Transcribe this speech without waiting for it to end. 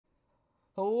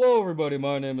Hello everybody,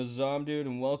 my name is Zomdude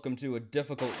and welcome to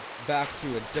back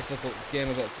to a difficult game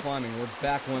about climbing. We're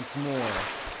back once more.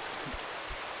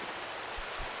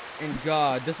 And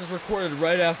God, this is recorded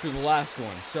right after the last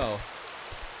one, so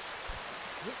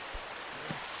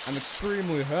I'm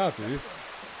extremely happy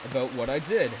about what I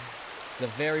did. It's a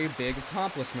very big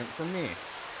accomplishment for me.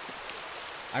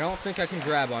 I don't think I can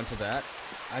grab onto that.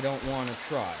 I don't want to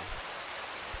try.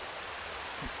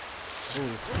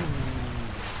 Ooh.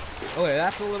 Okay,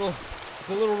 it's a little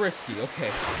risky.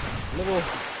 Okay, little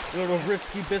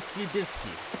risky bisky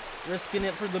disky, risking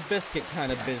it for the biscuit kind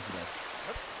of business.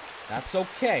 That's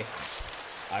okay.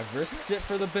 I've risked it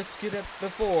for the biscuit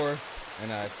before,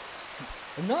 and it's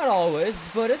not always,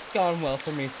 but it's gone well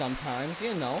for me sometimes.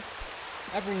 You know,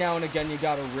 every now and again you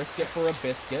gotta risk it for a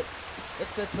biscuit.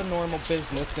 It's a normal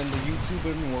business in the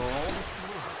YouTubing world.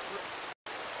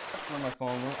 Where my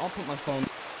phone went? I'll put my phone.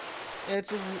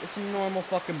 It's a normal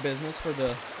fucking business for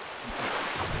the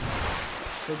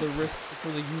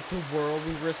YouTube world.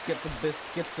 We risk it for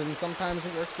biscuits, and sometimes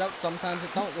it works out, sometimes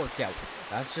it don't work out.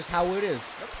 That's just how it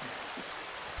is.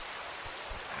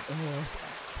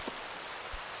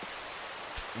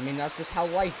 I mean, that's just how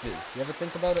life is. You ever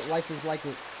think about it? Life is like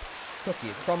a cookie.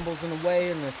 It crumbles in a way,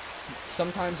 and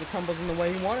sometimes it crumbles in the way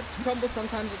you want it to crumble.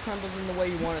 Sometimes it crumbles in the way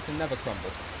you want it to never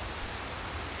crumble.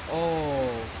 Oh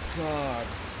God.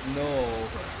 No.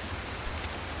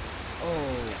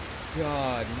 Oh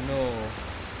God, no.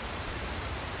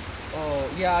 Oh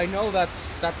yeah, I know that's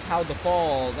how the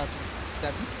fall. That's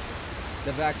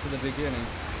the back to the beginning.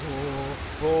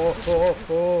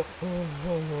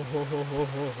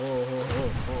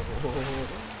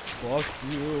 Fuck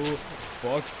you.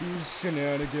 Fuck these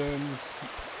shenanigans.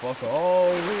 Fuck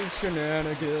all these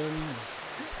shenanigans.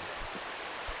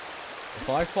 If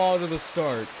I fall to the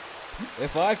start,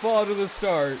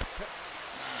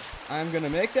 I'm gonna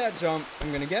make that jump,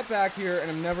 I'm gonna get back here, and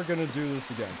I'm never gonna do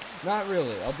this again. Not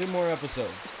really, I'll do more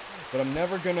episodes, but I'm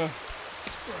never gonna...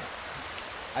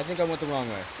 I think I went the wrong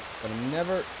way, but I'm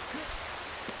never...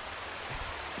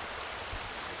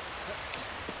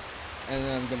 And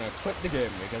then I'm gonna quit the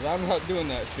game, because I'm not doing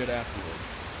that shit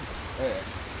afterwards. Okay.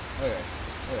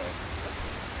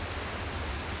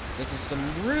 This is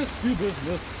some risky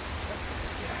business.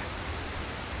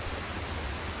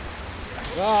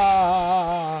 There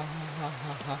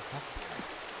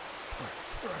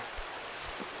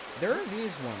are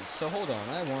these ones, so hold on,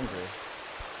 I wonder.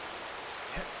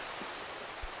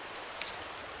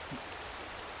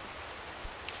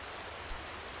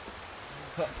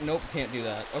 Nope, can't do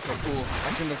that. Okay, cool.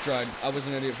 I shouldn't have tried. I was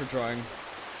an idiot for trying.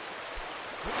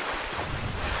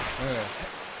 Okay.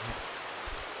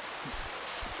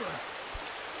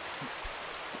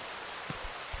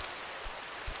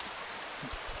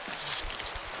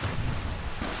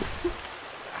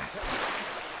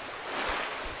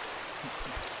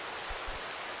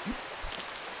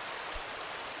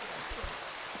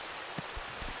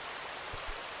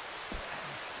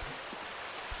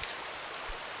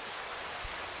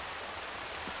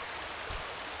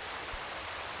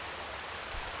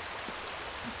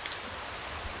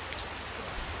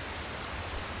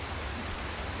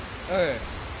 Hey.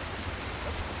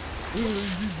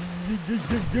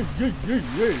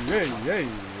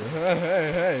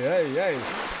 Hey.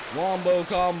 Wombo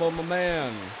combo, my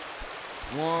man.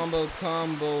 Wombo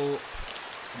combo.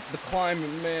 The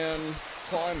climbing man.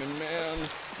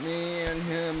 Me and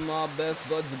him are best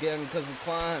buds again because we're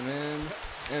climbing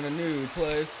in a new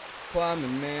place.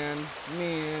 Climbing man.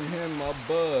 Me and him are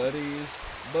buddies.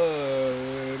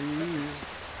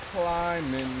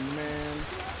 Climbing man.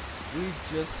 We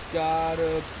just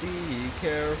gotta be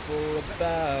careful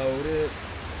about it.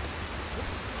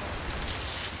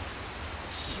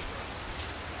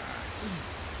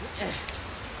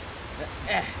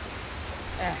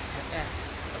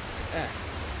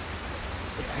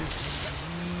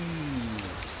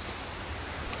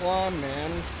 Come on,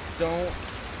 man. Don't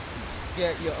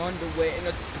get your underway in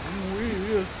a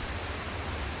twist.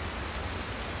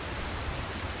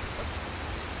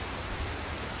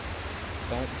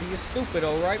 Don't be a stupid,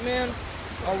 alright, man?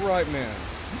 Alright, man.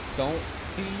 Don't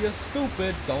be a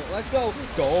stupid. Don't let go.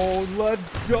 Don't let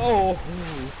go.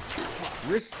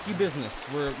 Risky business.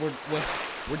 We're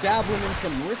dabbling in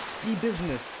some risky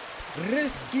business.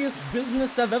 Riskiest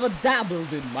business I've ever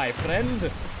dabbled in, my friend.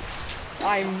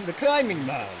 I'm the climbing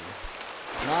man.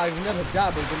 And I've never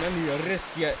dabbled in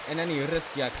any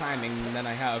riskier climbing than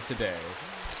I have today.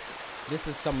 This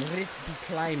is some risky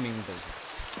climbing business.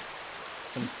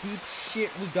 Some deep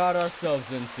shit we got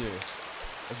ourselves into,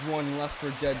 as one Left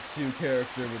 4 Dead 2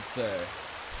 character would say.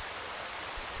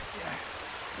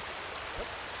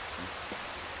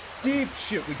 deep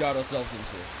shit we got ourselves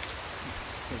into.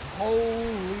 Because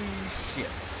holy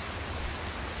shits.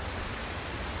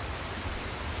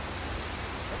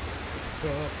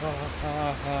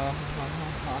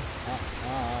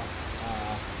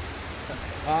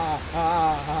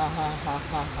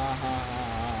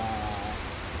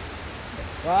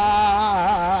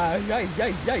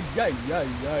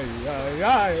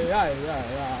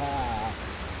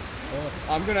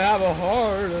 I'm gonna have a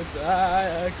heart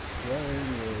attack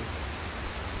playing this.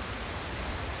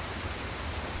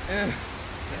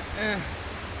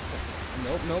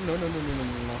 Nope, no.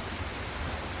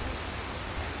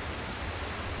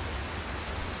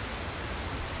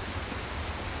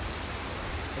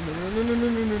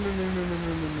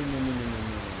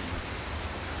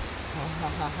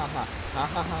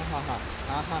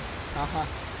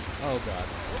 Oh god.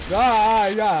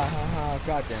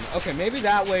 God damn it. Okay, maybe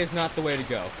that way is not the way to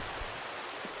go.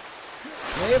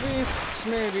 Maybe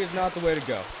it's not the way to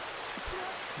go.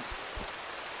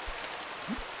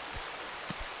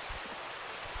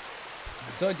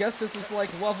 So I guess this is like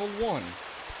level 1.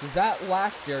 Because that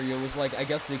last area was like, I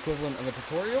guess the equivalent of a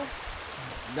tutorial?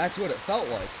 That's what it felt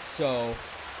like, so...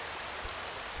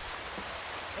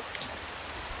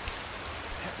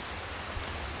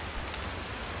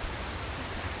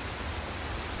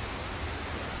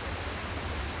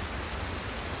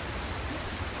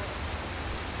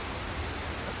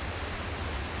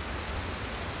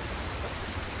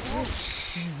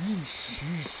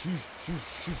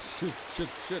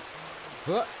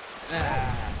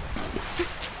 Shit.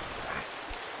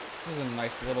 This is a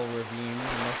nice little ravine, a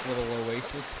nice little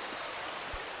oasis.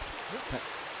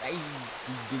 Hey,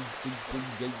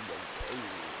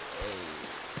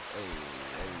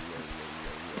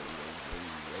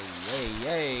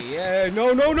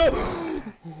 no!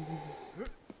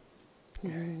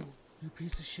 You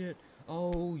piece of shit.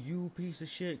 Oh, you piece of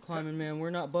shit, Climbing Man. We're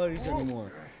not buddies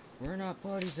anymore. We're not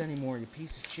buddies anymore, you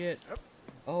piece of shit.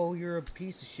 Oh, you're a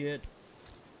piece of shit.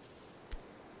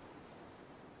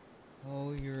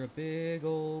 Oh, you're a big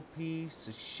old piece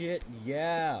of shit,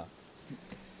 yeah.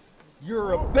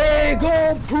 You're a big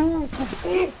old piece of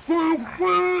shit.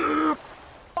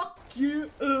 Fuck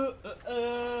you.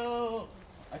 I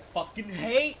fucking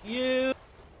hate you.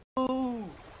 You're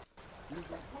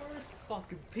the worst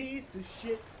fucking piece of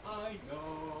shit I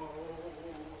know.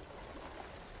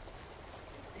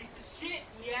 Piece of shit,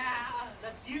 yeah,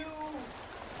 that's you.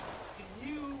 Fucking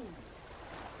you.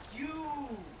 It's you.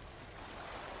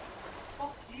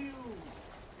 Fuck you!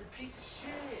 You're a piece of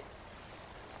shit!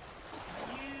 Fuck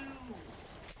you!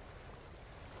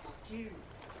 Fuck you!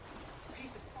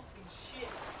 Piece of fucking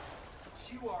shit! That's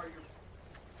what you are, you're a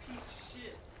piece of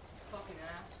shit! Fucking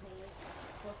asshole!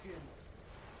 Fucking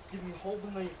give me a hold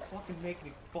and then you fucking make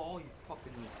me fall, you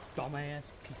fucking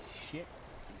dumbass piece of shit,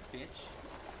 bitch!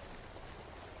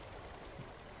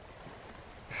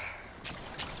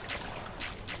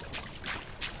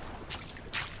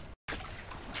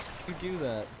 You do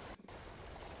that.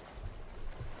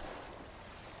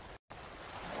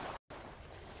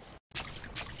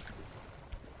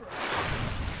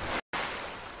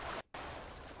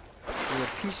 You're a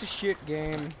piece of shit,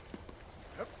 game.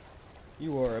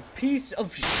 You are a piece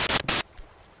of shit.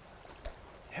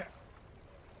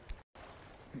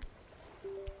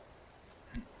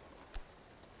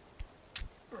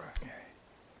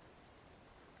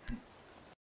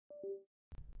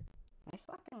 I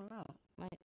fucking know.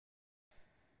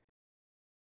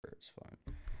 It's fine.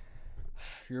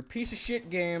 You're a piece of shit,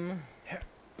 game.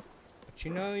 But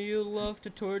you know you love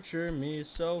to torture me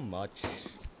so much.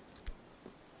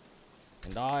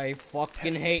 And I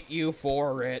fucking hate you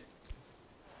for it.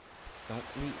 Don't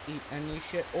eat any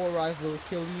shit or I will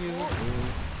kill you.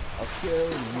 I'll kill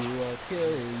you, I'll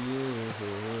kill you.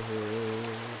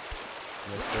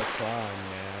 Mr. Climb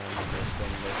Man,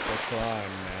 Mr.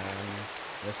 Climb Man.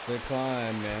 Mr.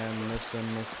 Climb Man,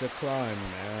 Mr. Climb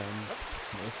Man.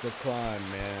 Mr. Climb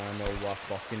Man, oh I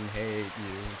fucking hate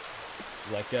you.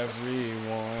 Like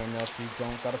everyone else, you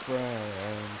don't got a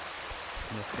friend.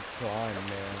 Mr. Climb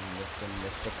Man, Mr.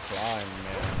 Climb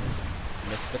Man.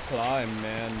 Mr. Climb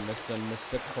Man, Mr.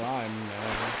 Climb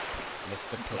Man.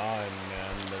 Mr. Climb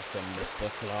Man, Mr.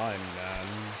 Climb Man.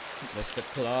 Mr.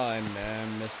 Climb Man,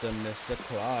 Mr.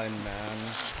 Climb Man.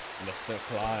 Mr.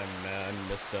 Climb Man,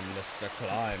 Mr.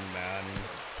 Climb Man.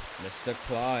 Mr.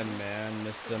 Climb Man,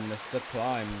 Mr.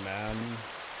 Climb Man.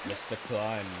 Mr.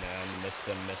 Climb Man,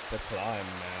 Mr.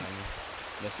 Climb Man.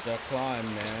 Mr. Climb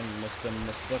Man, Mr.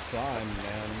 Climb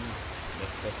Man.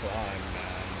 Mr. Climb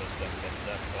Man, Mr.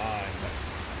 Climb Man.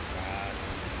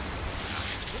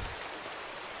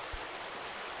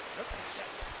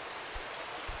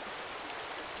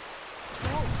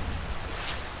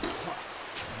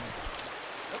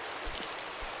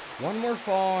 One more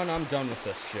fall and I'm done with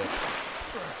this shit.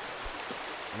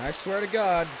 And I swear to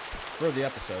God, for the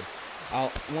episode,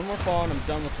 one more fall and I'm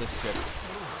done with this shit.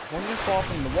 One more fall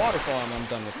from the waterfall and I'm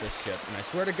done with this shit. And I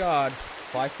swear to God,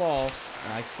 if I fall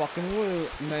and I fucking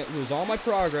lose all my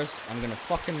progress, I'm gonna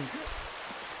fucking...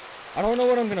 I don't know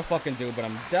what I'm gonna fucking do, but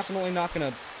I'm definitely not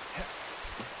gonna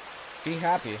be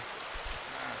happy.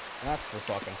 That's for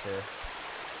fucking sure.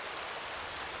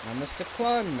 Now, Mr.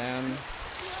 Climb Man.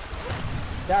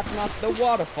 That's not the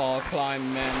waterfall,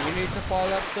 Climb Man. You need to fall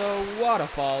at the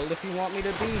waterfall if you want me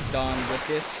to be done with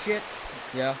this shit.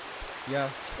 Yeah.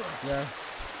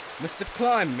 Mr.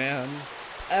 Climb Man.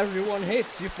 Everyone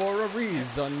hates you for a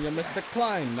reason. You're Mr.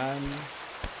 Climb Man.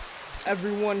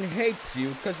 Everyone hates you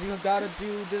because you gotta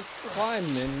do this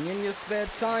climbing in your spare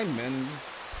time, and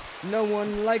no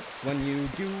one likes when you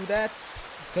do that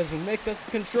because you make us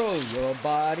control your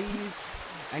body,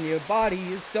 and your body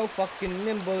is so fucking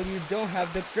nimble you don't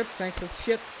have the grip strength of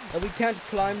shit that we can't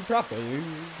climb properly.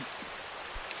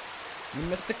 You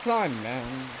Mr. Climb Man,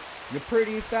 you're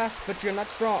pretty fast but you're not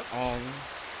strong.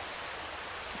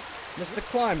 Mr.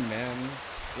 Climb Man,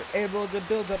 you're able to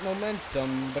build up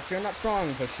momentum but you're not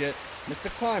strong for shit.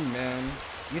 Mr. Climb Man,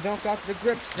 you don't got the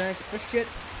grip strength for shit.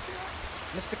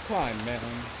 Mr. Climb Man,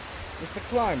 Mr.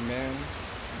 Climb Man,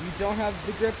 you don't have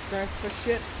the grip strength for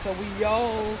shit, so we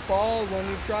all fall when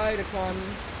you try to climb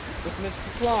with Mr.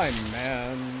 Climb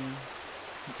Man.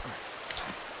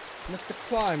 Mr.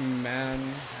 Climb Man,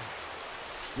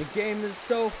 your game is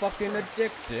so fucking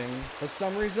addicting for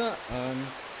some reason,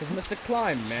 cause Mr.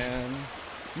 Climb Man,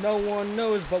 no one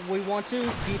knows, but we want to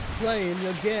keep playing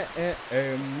your game,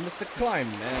 Mr.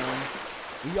 Climb Man.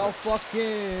 We all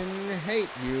fucking hate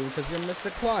you, cause you're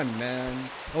Mr. Climb Man.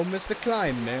 Oh, Mr.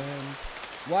 Climb Man.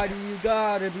 Why do you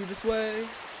gotta be this way?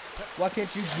 Why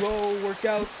can't you go work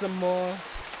out some more?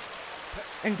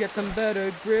 And get some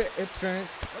better grit and strength.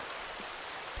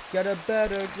 Get a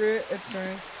better grit and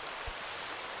strength.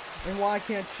 And why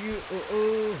can't you,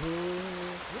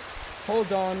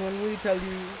 hold on when we tell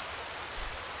you.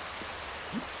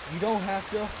 You don't have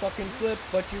to fucking slip,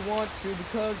 but you want to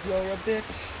because you're a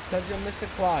bitch. Cause you're Mr.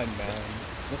 Climb Man.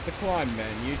 Mr. Climb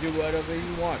Man, you do whatever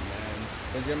you want, man.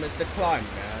 Cause you're Mr. Climb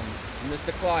Man.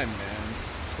 Mr. Climb Man.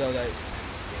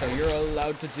 So you're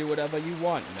allowed to do whatever you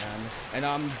want, man. And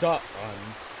I'm done.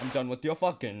 I'm done with your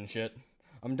fucking shit.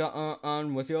 I'm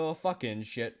done with your fucking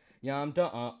shit. Yeah, I'm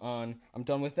done. I'm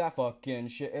done with that fucking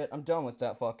shit. I'm done with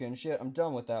that fucking shit. I'm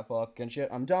done with that fucking shit.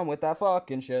 I'm done with that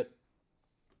fucking shit.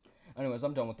 Anyways,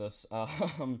 I'm done with this. I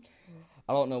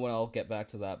don't know when I'll get back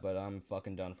to that, but I'm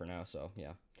fucking done for now, so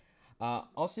yeah.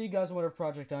 I'll see you guys on whatever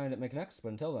project I end up making next, but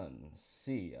until then,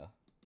 see ya.